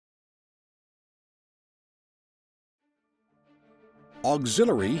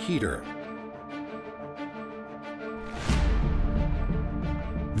Auxiliary heater.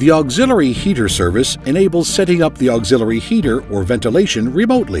 The auxiliary heater service enables setting up the auxiliary heater or ventilation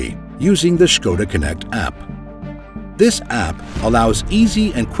remotely using the Škoda Connect app. This app allows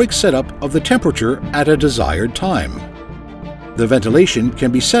easy and quick setup of the temperature at a desired time. The ventilation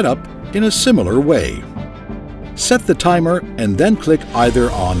can be set up in a similar way. Set the timer and then click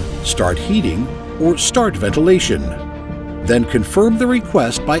either on Start Heating or Start Ventilation. Then confirm the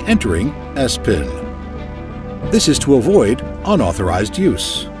request by entering SPIN. This is to avoid unauthorized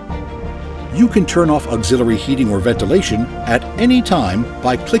use. You can turn off auxiliary heating or ventilation at any time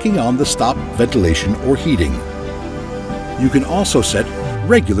by clicking on the Stop Ventilation or Heating. You can also set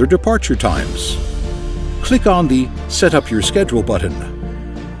regular departure times. Click on the Set Up Your Schedule button.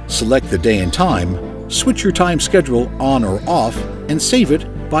 Select the day and time, switch your time schedule on or off, and save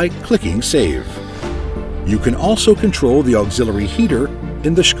it by clicking Save. You can also control the auxiliary heater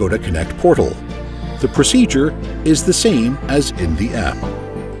in the Škoda Connect portal. The procedure is the same as in the app.